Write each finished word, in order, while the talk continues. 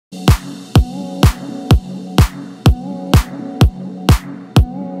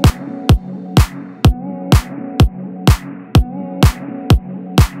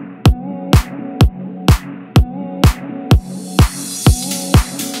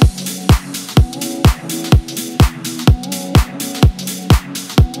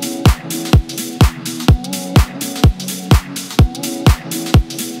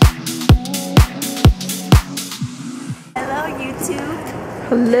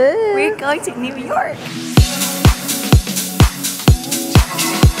Hello. We're going to New York.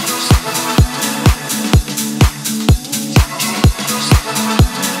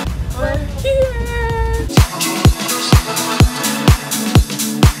 We're here.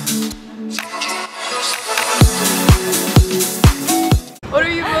 What are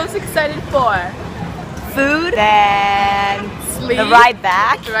you most excited for? Food, then Sleep. the ride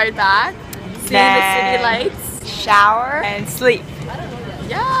back, Right back. Seeing the city lights. shower, and sleep.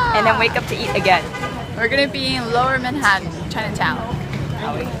 Yeah. And then wake up to eat again. We're gonna be in Lower Manhattan, Chinatown.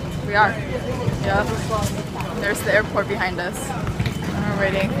 We are. Yep. There's the airport behind us. And we're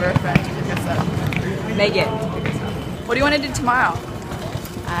waiting for a friend to pick us up. Megan. What do you want to do tomorrow?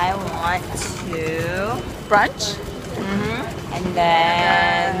 I want to... Brunch? And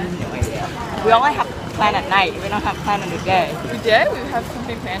then... We only have plan at night. We don't have plan in the day. We did? We have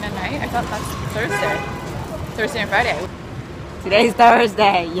something planned at night? I thought that's Thursday. Thursday and Friday. Today's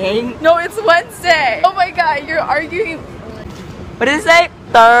Thursday, yay. No, it's Wednesday! Oh my god, you're arguing. What did it say?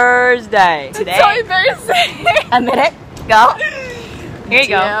 Thursday. Today? Sorry, Thursday! A minute. Go. Here you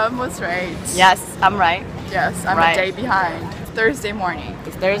go. GM was right. Yes, I'm right. Yes, I'm Right. a day behind. It's Thursday morning.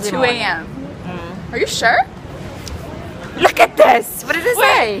 It's Thursday 2 morning. a.m. Are you sure? Look at this! What did it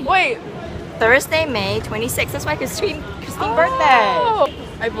say? Wait. Thursday, May 26th. That's my Christine's Oh,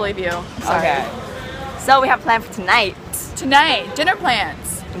 birthday. I believe you. I'm sorry. Okay. So we have planned for tonight. Tonight, dinner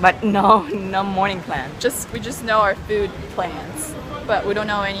plans. But no morning plan. We just know our food plans, but we don't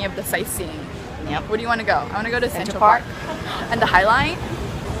know any of the sightseeing. Yep. Where do you want to go? I want to go to Central Park. And the High Line.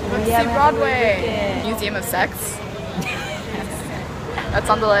 Oh, See Broadway. Museum of Sex. That's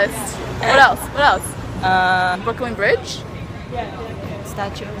on the list. What else? What else? Brooklyn Bridge.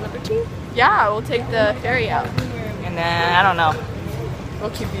 Statue of Liberty. Yeah, we'll take the ferry out. And then I don't know.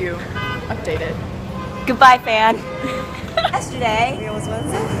 We'll keep you updated. Goodbye, fan. Yesterday it was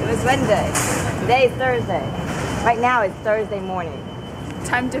Wednesday. It was Wednesday. Today is Thursday. Right now it's Thursday morning.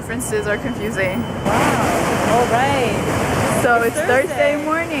 Time differences are confusing. Wow. All right. So it's Thursday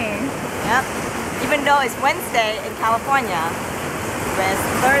morning. Yep. Even though it's Wednesday in California, but it's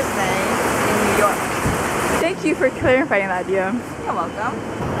Thursday in New York. Thank you for clarifying that, Dia. You're welcome.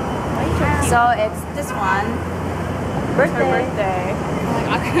 So it's this one. Her birthday.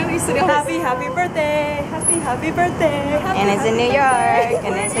 Happy birthday! Happy birthday! And it's in New York.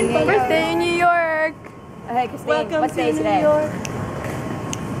 And it's in New York. Birthday in New York. Hey, Christine, what day is today?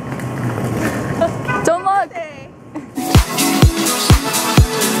 Don't look.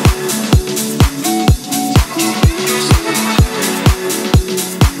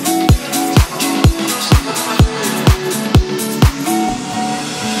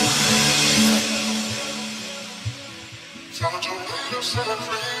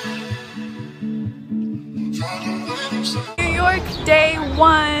 New York, day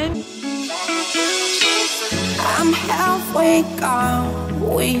one. I'm halfway gone.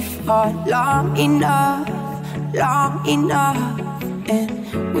 We fought long enough,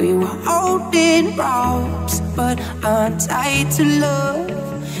 and we were holding ropes, but I'm tied to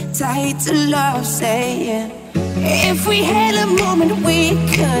love, saying if we had a moment we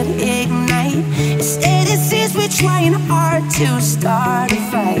could ignite. Instead it seems we're trying hard to start a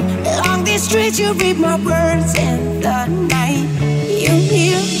fight. Along these streets you read my words in the night. You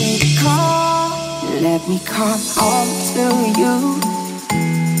hear me call, let me come home to you.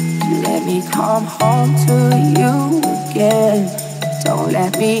 Let me come home to you again. Don't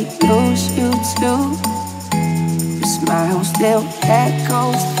let me lose you too. Your smile still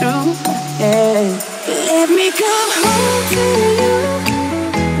echoes through my head. Let me come home to you.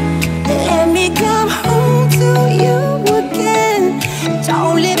 Let me come home to you again.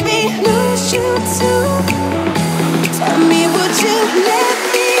 Don't let me lose you too. Tell me, would you let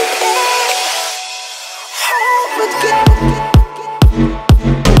me home again?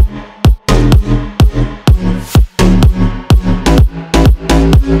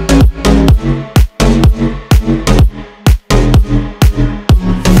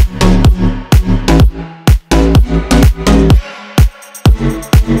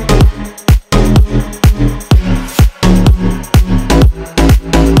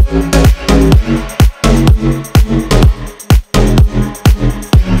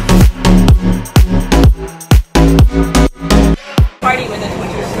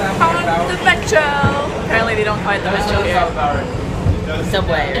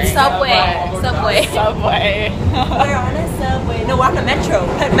 Subway, right? Subway. Subway. We're on a subway. No, we're on a metro.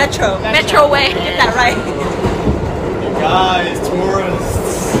 Metro way. Get that right. Guys,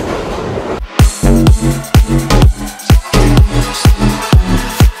 tourists.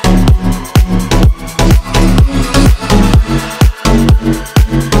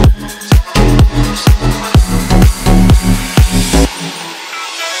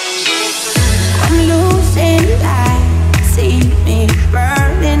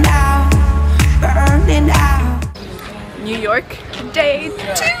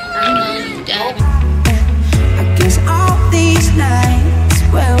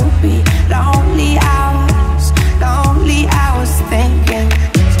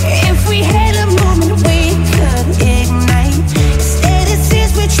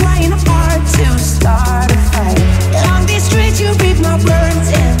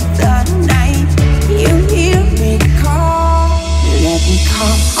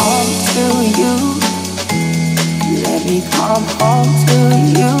 to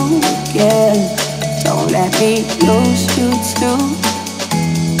you again. Don't let me lose you too.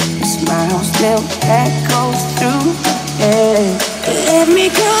 Your smile still echoes through. Yeah. Let me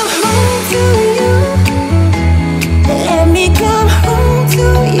come home to you. Let me come home to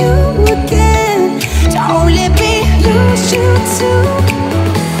you again. Don't let me lose you too.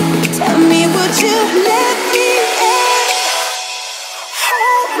 Tell me, would you let me in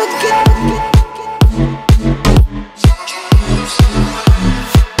home again?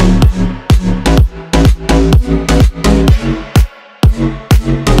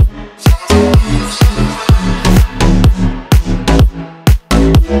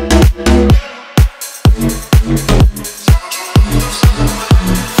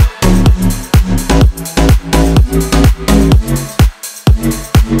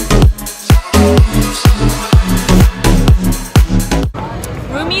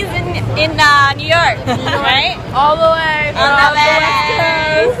 New York, right? All the way On the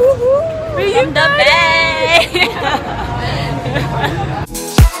Bay. From the Bay.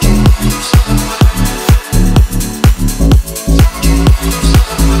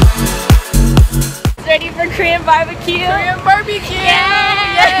 Ready for Korean barbecue? Korean barbecue!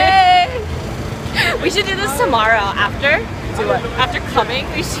 Yay! We should do this tomorrow after. Do what? After coming,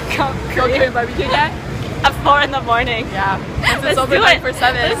 we should come Go Korean barbecue yet? at 4 in the morning. Yeah. Since it's Let's open do like it. for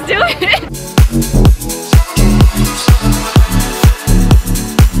 7. Let's do it.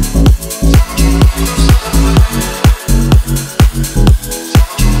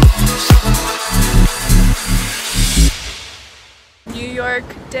 New York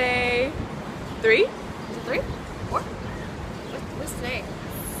day 3? Is it 3? 4? What's today?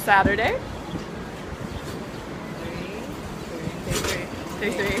 Saturday?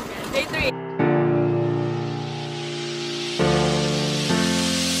 Day 3. Day 3.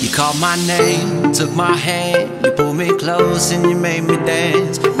 You called my name, took my hand, you pulled me close and you made me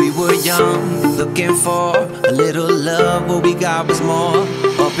dance. We were young, looking for a little love, what we got was more.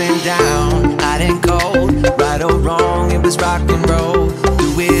 Up and down, hot and cold, right or wrong, it was rock and roll.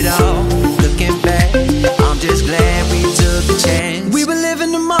 Do it all, looking back, I'm just glad we took a chance. We were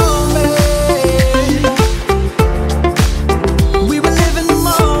living the moment.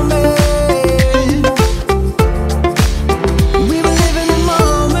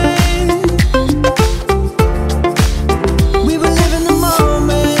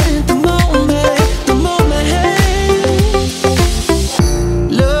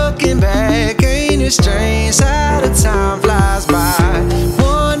 Strange how the time flies by,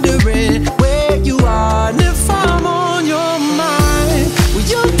 wondering where you are and if I'm on your mind. Well,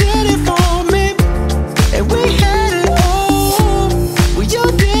 you did it for me, and we had it all. Well, you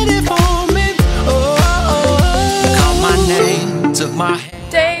did it for me. Oh, oh, oh. You called my name, took my hand.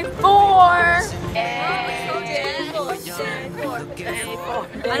 Day 4!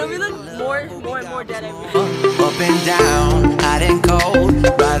 I know we look more and more dead every day. Up and down, hot and cold,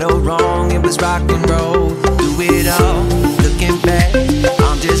 right or wrong, it was rock and roll. Do it all, looking back,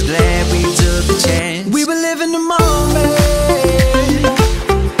 I'm just glad we took a chance. We were living the moment.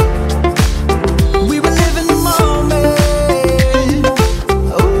 We were living the moment.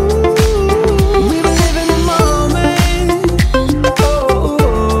 Ooh, we were living the moment.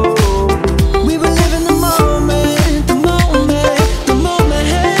 Oh, we were living the moment, the moment, the moment.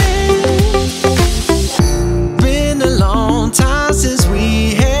 Been a long time since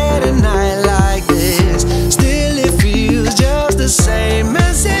we had a night like this. Still it feels just the same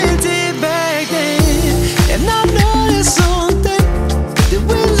as it did back then. And I know there's something that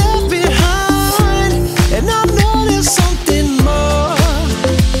we left behind, and I know there's something more.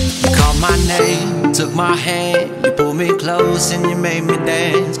 You called my name, took my hand, you pulled me close and you made me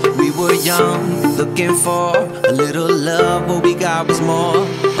dance. We were young, looking for a little love, what we got was more.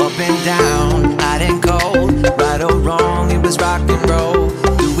 Up and down, hot and cold, right or wrong, it was rock and roll.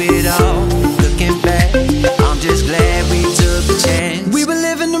 Do it all, looking back, I'm just glad we took a chance. We were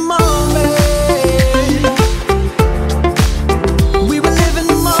living the moment. We were living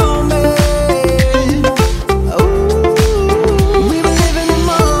the moment. Ooh, we were living the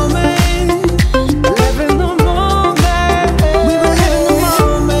moment. Living the moment. We were living the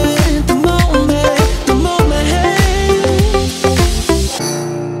moment. The moment. The moment.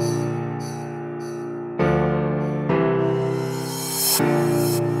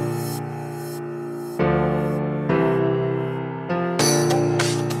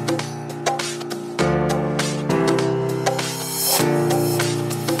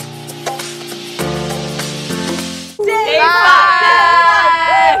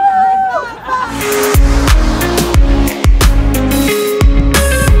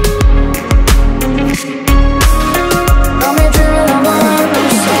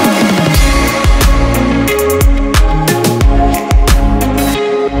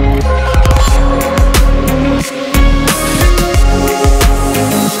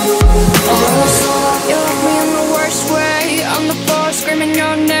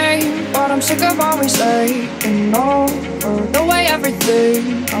 calling your name, but I'm sick of always saying no. For the way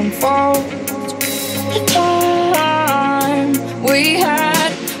everything unfolds. The time we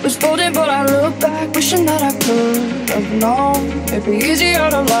had was golden, but I look back wishing that I could have known it'd be easier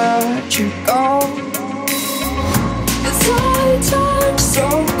to let you go. Cause I turned so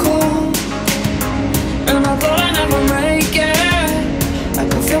cold, and I thought I'd never make it. I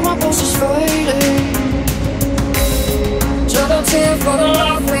can feel my pulses fading. Shed a tear for the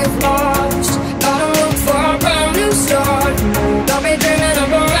love we've lost. Gotta look for a brand new start. Got me dreaming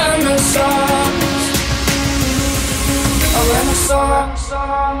of a renaissance. A renaissance.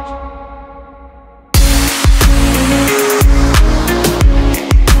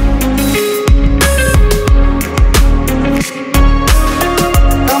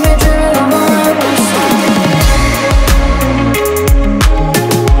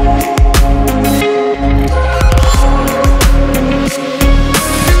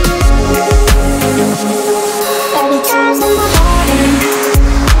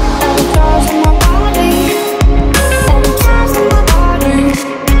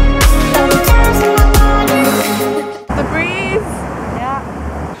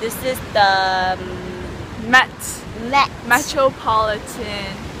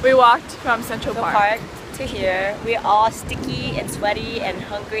 Metropolitan. We walked from Central Park to here. We're all sticky and sweaty and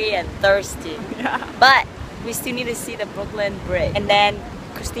hungry and thirsty. Yeah. But we still need to see the Brooklyn Bridge. And then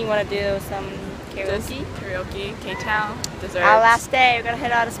Christine wanna do some karaoke? Karaoke, K-Town, desserts. Our last day, we're gonna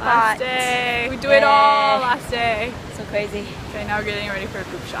hit out a spot. Last day. We do it all last day. So crazy. Okay, now we're getting ready for a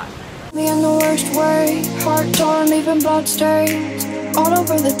group shot. Me in the worst way, heart torn, leaving bloodstains all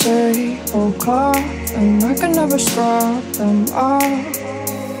over the tablecloth, and I can never scrub them off.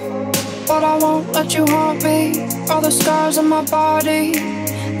 But I won't let you haunt me. All the scars on my body,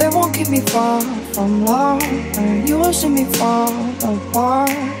 they won't keep me far from love, and you will see me fall apart.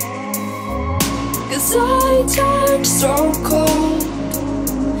 Cause I turned so cold,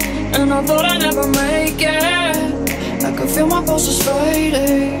 and I thought I'd never make it. I could feel my pulses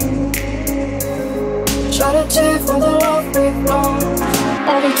fading. Shed a tear for the love we've lost.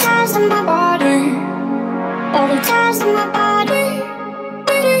 All the times in my body, all the times in my body,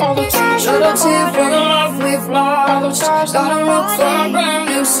 all the times in my body. Shed a tear for the love we've lost. Gotta look for a brand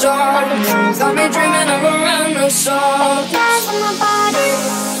new start. Got me dreaming of a renaissance. All the times in my body.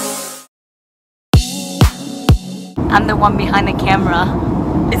 I'm the one behind the camera.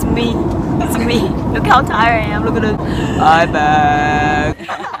 It's me. It's me. Look how tired I am. Look at it. I'm back.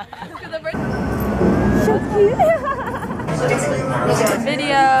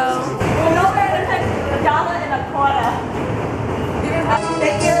 Video.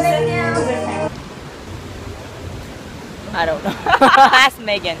 I don't know. Ask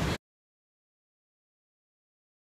Megan.